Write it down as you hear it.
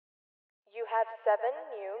You have 7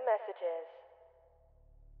 new messages.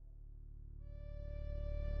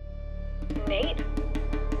 Nate?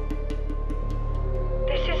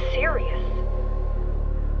 This is serious.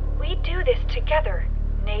 We do this together,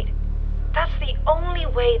 Nate. That's the only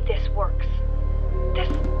way this works. This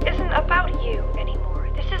isn't about you anymore.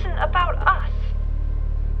 This isn't about us.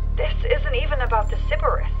 This isn't even about the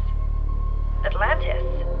Spores. Atlantis.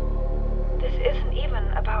 This isn't even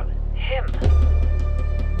about him.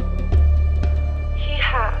 He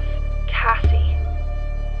has Cassie.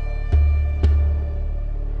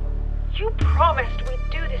 You promised we'd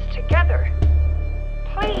do this together.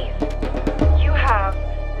 Please. You have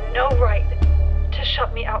no right to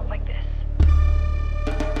shut me out like this.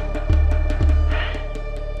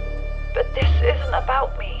 But this isn't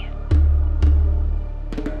about